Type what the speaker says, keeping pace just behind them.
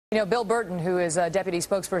You know, Bill Burton, who is a deputy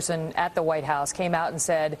spokesperson at the White House, came out and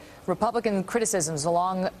said Republican criticisms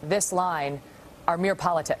along this line are mere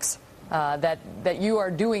politics, that you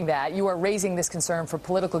are doing that. You are raising this concern for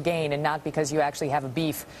political gain and not because you actually have a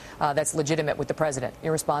beef that's legitimate with the president.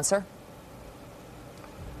 Your response, sir?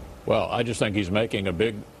 Well, I just think he's making a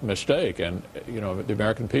big mistake. And, you know, the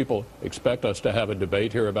American people expect us to have a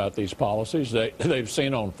debate here about these policies. They've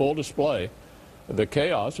seen on full display the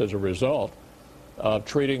chaos as a result of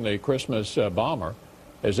treating the Christmas bomber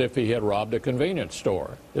as if he had robbed a convenience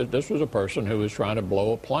store. This was a person who was trying to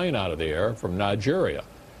blow a plane out of the air from Nigeria.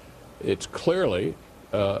 It's clearly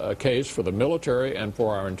a case for the military and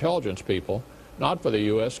for our intelligence people, not for the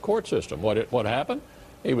U.S. court system. What happened?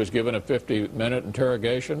 He was given a 50-minute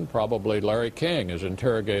interrogation. Probably Larry King has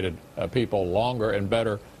interrogated people longer and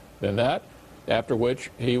better than that, after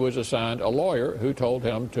which he was assigned a lawyer who told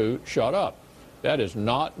him to shut up. That is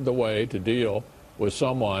not the way to deal with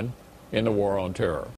someone in the war on terror.